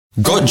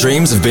Got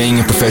dreams of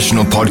being a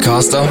professional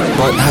podcaster,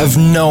 but have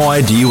no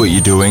idea what you're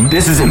doing?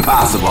 This is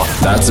impossible.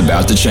 That's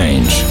about to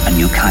change. A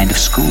new kind of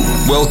school.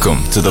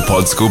 Welcome to the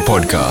Pod School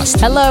Podcast.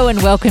 Hello and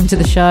welcome to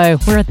the show.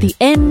 We're at the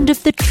end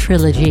of the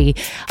trilogy.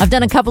 I've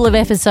done a couple of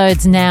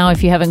episodes now.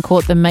 If you haven't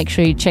caught them, make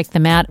sure you check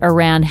them out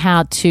around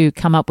how to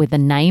come up with a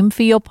name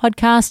for your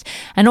podcast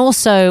and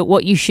also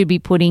what you should be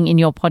putting in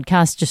your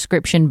podcast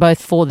description,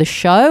 both for the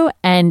show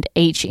and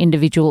each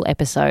individual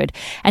episode.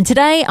 And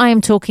today I am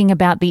talking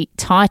about the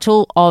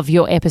title of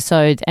your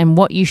episodes and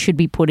what you should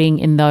be putting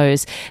in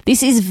those.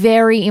 This is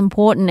very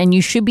important and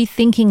you should be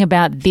thinking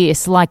about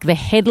this like the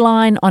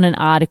headline on an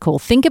article.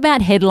 Think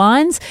about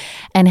headlines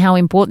and how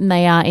important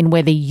they are in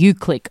whether you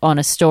click on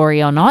a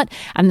story or not.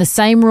 And the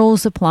same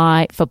rules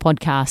apply for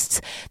podcasts.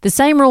 The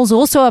same rules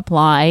also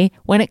apply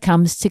when it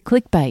comes to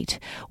clickbait.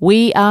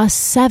 We are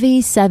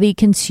savvy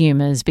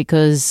consumers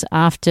because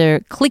after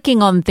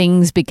clicking on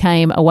things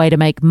became a way to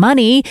make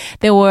money,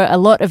 there were a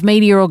lot of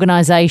media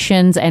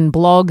organizations and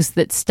blogs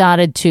that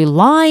started to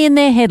lie in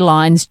their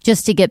headlines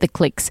just to get the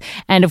clicks.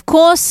 And of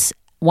course,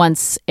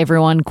 once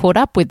everyone caught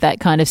up with that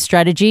kind of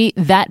strategy,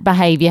 that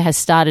behavior has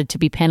started to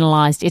be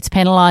penalized. It's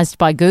penalized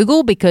by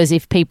Google because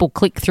if people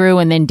click through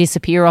and then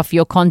disappear off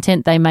your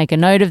content, they make a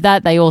note of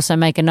that. They also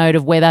make a note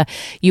of whether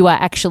you are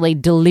actually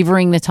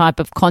delivering the type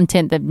of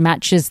content that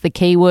matches the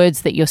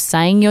keywords that you're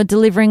saying you're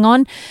delivering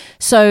on.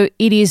 So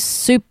it is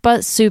super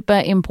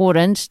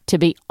important to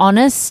be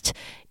honest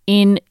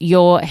in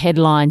your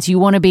headlines. You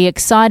want to be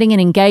exciting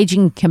and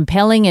engaging,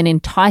 compelling and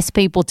entice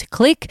people to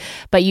click,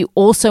 but you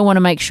also want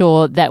to make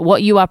sure that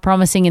what you are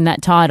promising in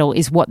that title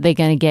is what they're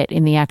going to get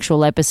in the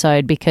actual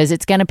episode because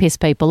it's going to piss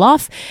people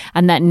off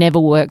and that never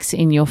works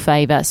in your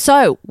favor.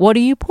 So what do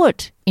you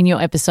put in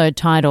your episode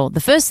title? The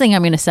first thing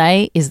I'm going to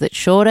say is that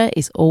shorter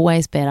is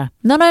always better.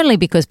 Not only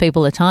because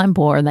people are time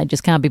poor and they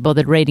just can't be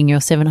bothered reading your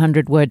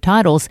 700-word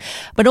titles,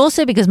 but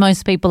also because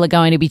most people are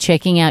going to be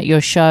checking out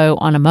your show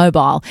on a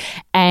mobile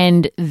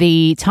and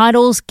the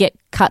titles get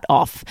cut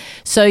off.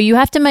 So you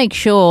have to make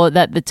sure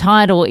that the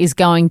title is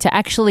going to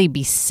actually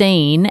be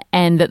seen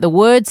and that the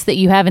words that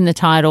you have in the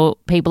title,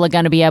 people are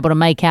going to be able to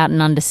make out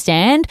and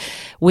understand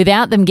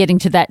without them getting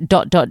to that ...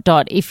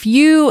 If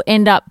you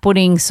end up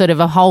putting sort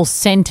of a whole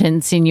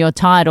sentence in your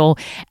title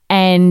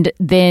and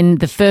then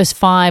the first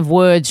 5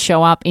 words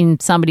show up in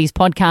somebody's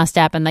podcast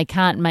app and they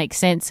can't make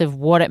sense of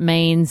what it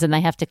means and they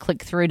have to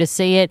click through to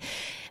see it,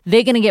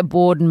 they're going to get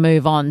bored and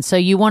move on. So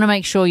you want to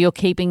make sure you're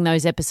keeping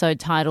those episode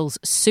titles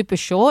super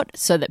short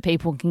so that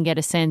people can get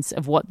a sense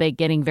of what they're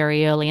getting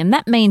very early. And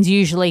that means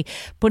usually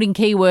putting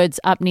keywords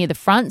up near the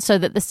front so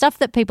that the stuff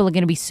that people are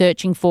going to be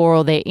searching for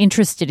or they're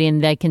interested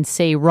in, they can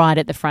see right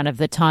at the front of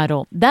the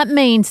title. That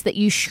means that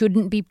you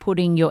shouldn't be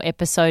putting your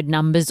episode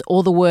numbers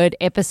or the word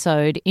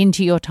episode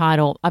into your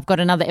title. I've got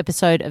another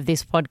episode of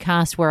this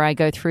podcast where I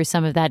go through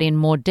some of that in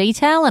more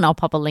detail and I'll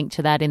pop a link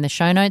to that in the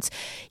show notes.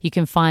 You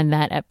can find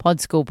that at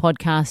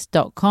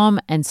podschoolpodcast.com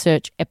and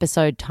search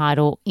episode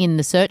title in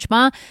the search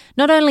bar.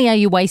 Not only are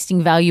you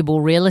wasting valuable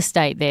real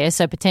estate there,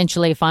 so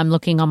potentially if I'm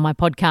looking on my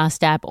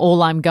podcast app,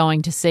 all I'm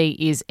going to see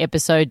is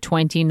episode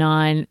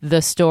 29,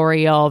 the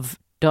story of ...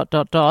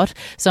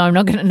 So I'm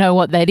not going to know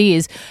what that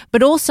is.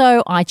 But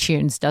also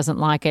iTunes doesn't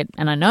like it.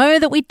 And I know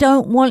that we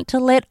don't want to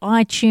let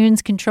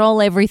iTunes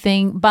control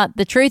everything, but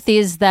the truth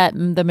is that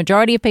the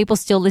majority of people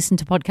still listen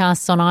to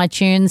podcasts on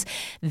iTunes.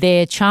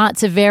 Their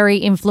charts are very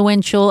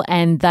influential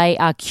and they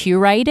are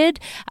curated,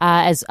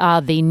 as are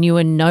the new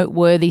and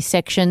noteworthy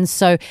sections.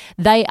 So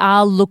they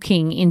are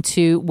looking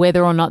into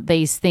whether or not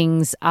these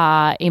things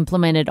are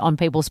implemented on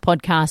people's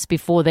podcasts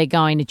before they're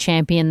going to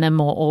champion them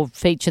or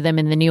feature them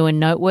in the new and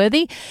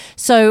noteworthy.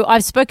 So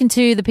I've spoken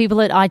to the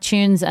people at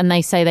iTunes and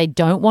they say they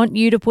don't want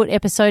you to put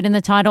episode in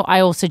the title. I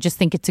also just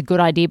think it's a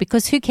good idea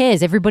because who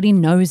cares? Everybody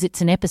knows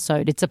it's an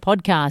episode. It's a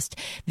podcast.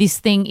 This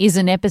thing is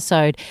an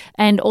episode.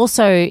 And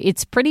also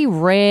it's pretty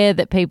rare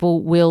that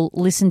people will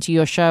listen to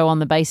your show on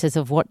the basis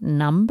of what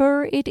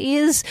number it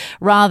is.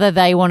 Rather,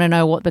 they want to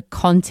know what the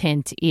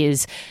content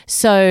is.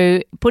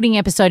 So putting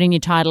episode in your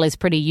title is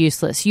pretty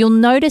useless. You'll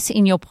notice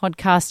in your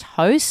podcast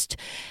host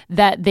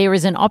that there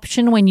is an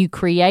option when you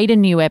create a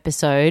new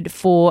episode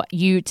for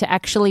you to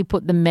actually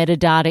put the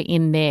metadata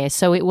in there.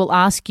 So it will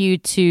ask you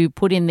to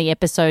put in the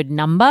episode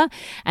number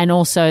and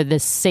also the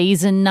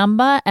season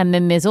number. And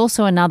then there's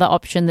also another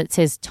option that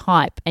says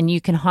type, and you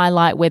can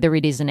highlight whether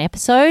it is an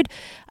episode,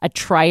 a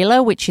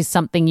trailer, which is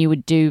something you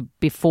would do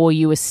before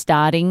you were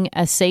starting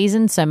a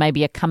season. So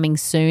maybe a coming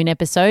soon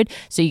episode.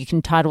 So you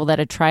can title that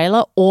a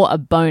trailer, or a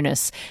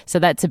bonus. So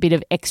that's a bit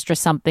of extra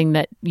something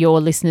that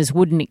your listeners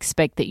wouldn't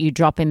expect that you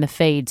drop in the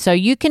feed. So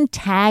you can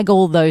tag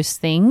all those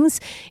things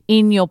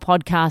in your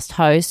podcast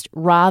host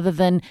rather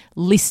than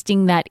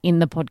listing that in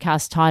the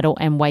podcast title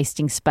and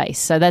wasting space.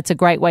 So that's a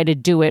great way to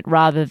do it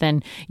rather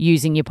than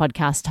using your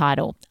podcast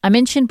title. I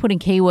mentioned putting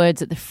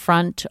keywords at the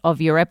front of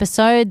your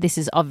episode. This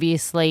is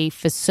obviously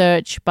for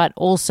search, but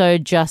also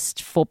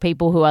just for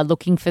people who are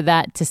looking for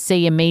that to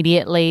see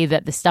immediately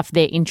that the stuff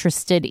they're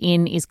interested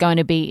in is going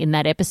to be in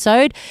that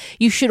episode.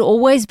 You should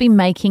always be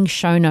making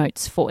show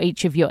notes for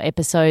each of your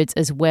episodes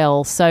as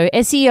well. So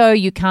SEO,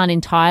 you can't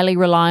entirely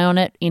rely on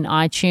it in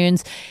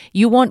iTunes.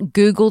 You want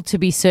Google to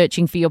be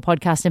searching for your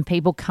podcast and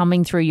people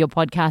coming through your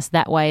podcast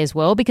that way as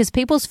well, because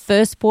people's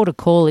first port of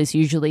call is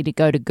usually to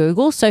go to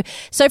Google. So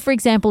for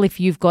example, if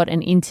you've got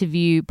an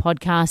interview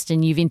podcast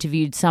and you've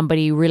interviewed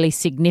somebody really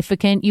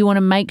significant, you want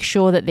to make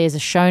sure that there's a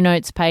show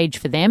notes page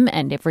for them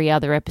and every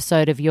other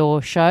episode of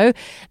your show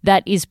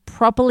that is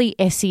properly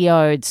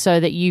SEO'd, so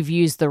that you've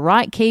used the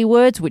right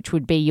keywords, which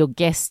would be your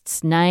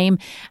guest's name,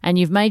 and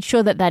you've made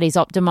sure that that is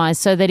optimized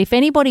so that if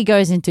anybody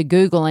goes into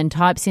Google and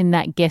types in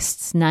that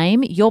guest's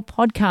name, your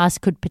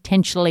podcast could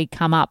potentially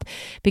come up.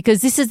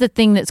 Because this is the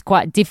thing that's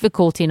quite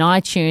difficult in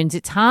iTunes.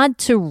 It's hard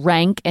to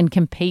rank and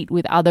compete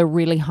with other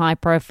really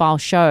high-profile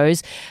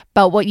shows,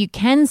 but what you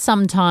can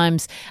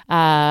sometimes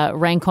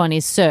rank on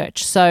is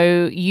search.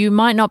 So you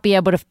might not be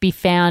able to be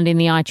found in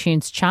the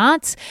iTunes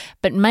charts,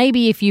 but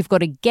maybe if you've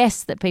got a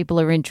guest that people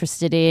are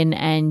interested in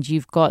and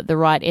you've got the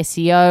right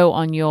SEO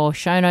on your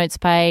show notes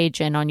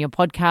page and on your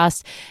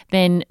podcast,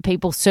 then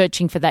people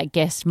searching for that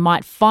guest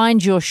might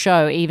find your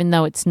show even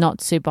though it's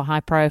not super high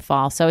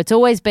profile. So it's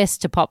always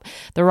best to pop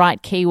the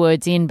right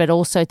keywords in, but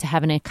also to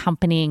have an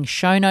accompanying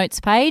show notes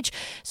page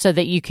so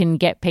that you can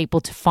get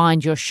people to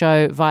find your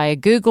show via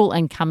Google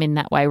and come in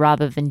that way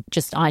rather than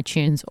just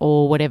iTunes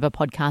or whatever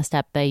podcast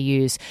app they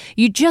use.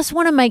 You just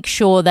want to make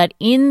sure that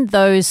in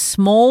those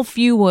small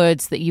few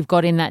words that you've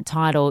got in that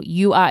title,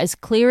 you are as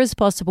clear as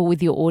possible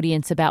with your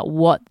audience about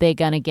what they're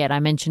going to get. I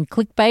mentioned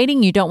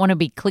clickbaiting. You don't want to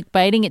be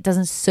clickbaiting. It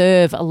doesn't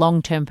serve a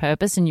long-term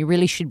purpose, and you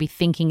really should be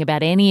thinking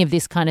about any of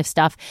this kind of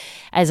stuff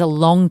as a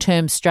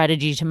long-term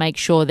strategy to make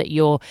sure that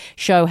your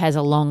show has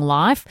a long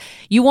life.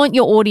 You want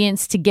your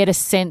audience to get a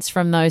sense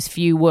from those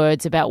few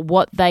words about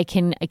what they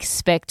can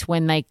expect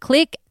when they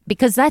click,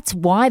 because that's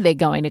why they're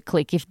going to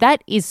click. If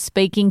that is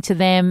speaking to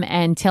them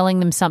and telling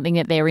them something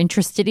that they're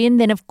interested in,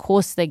 then of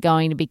course they're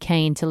going to be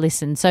keen to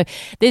listen. So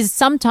there's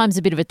sometimes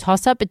a bit of a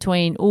toss-up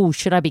between,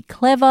 should I be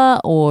clever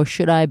or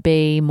should I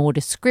be more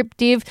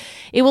descriptive?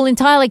 It will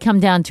entirely come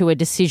down to a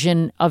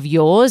decision of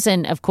yours.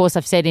 And of course,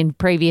 I've said in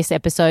previous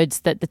episodes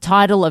that the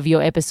title of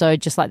your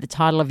episode, just like the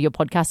title of your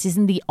podcast,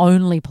 isn't the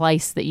only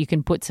place that you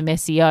can put some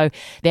SEO.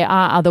 There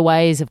are other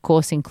ways, of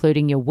course,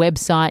 including your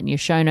website and your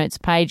show notes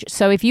page.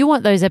 So if you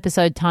want those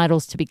episode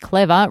titles to be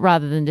clever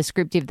rather than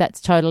descriptive,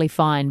 that's totally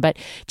fine. But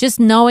just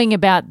knowing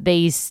about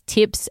these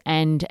tips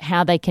and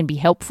how they can be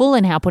helpful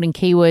and how putting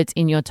keywords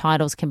in your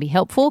titles can be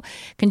helpful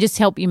can just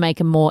help you make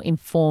a more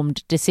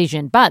informed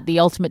decision. But the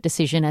ultimate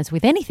decision, as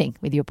with anything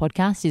with your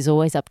podcast, is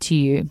always up to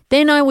you.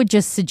 Then I would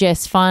just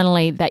suggest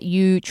finally that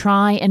you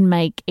try and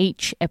make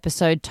each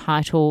episode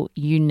title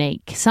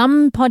unique.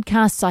 Some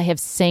podcasts I have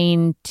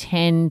seen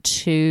tend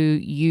to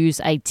use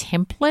a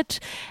template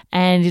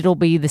and it'll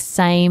be the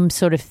same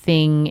sort of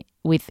thing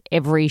with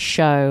every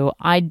show.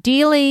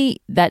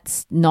 Ideally,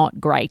 that's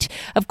not great.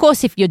 Of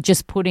course, if you're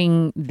just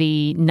putting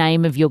the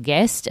name of your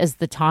guest as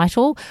the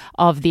title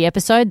of the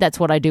episode, that's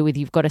what I do with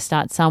You've Got to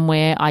Start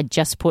Somewhere. I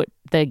just put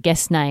the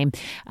guest name,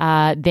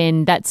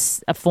 then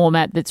that's a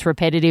format that's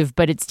repetitive,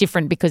 but it's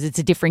different because it's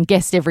a different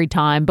guest every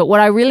time. But what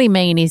I really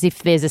mean is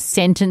if there's a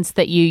sentence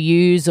that you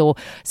use or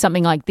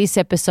something like this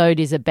episode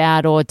is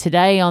about, or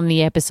today on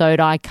the episode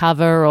I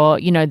cover,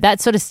 or,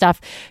 that sort of stuff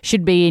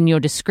should be in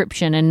your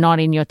description and not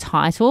in your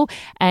title.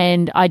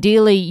 And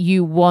ideally,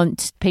 you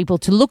want people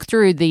to look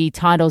through the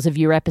titles of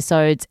your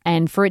episodes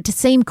and for it to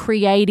seem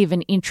creative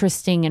and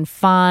interesting and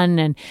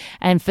fun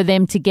and for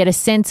them to get a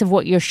sense of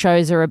what your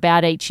shows are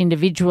about each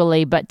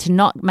individually, but to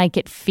not make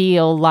it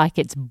feel like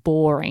it's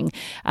boring.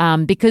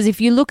 Because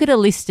if you look at a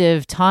list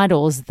of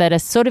titles that are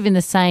sort of in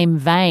the same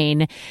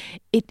vein,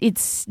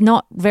 it's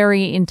not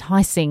very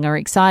enticing or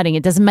exciting.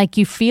 It doesn't make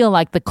you feel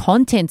like the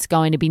content's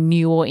going to be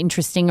new or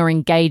interesting or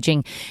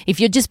engaging. If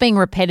you're just being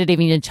repetitive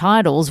in your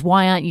titles,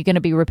 why aren't you going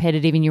to be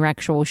repetitive in your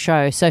actual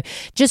show? So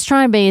just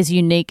try and be as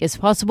unique as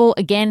possible.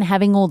 Again,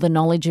 having all the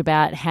knowledge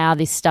about how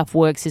this stuff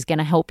works is going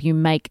to help you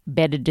make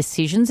better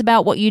decisions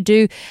about what you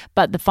do,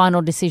 but the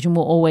final decision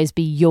will always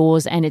be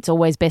yours, and it's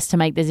always best to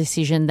make the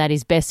decision that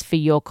is best for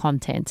your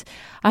content.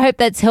 I hope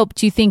that's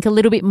helped you think a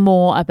little bit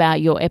more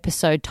about your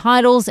episode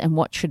titles and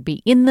what should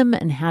be in them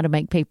and how to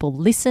make people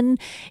listen.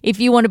 If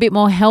you want a bit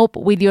more help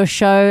with your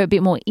show, a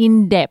bit more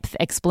in-depth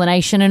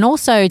explanation, and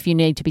also if you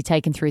need to be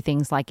taken through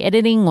things like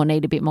editing or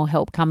need a bit more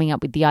help coming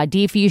up with the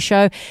idea for your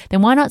show,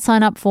 then why not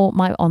sign up for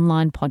my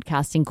online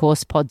podcasting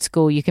course, Pod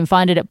School? You can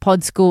find it at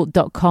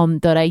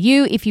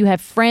podschool.com.au. If you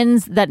have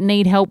friends that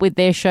need help with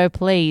their show,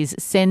 please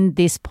send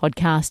this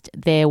podcast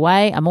their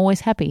way. I'm always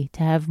happy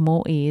to have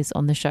more ears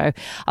on the show.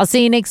 I'll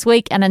see you next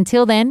week, and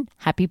until then,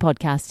 happy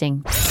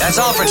podcasting. That's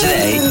all for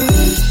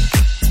today.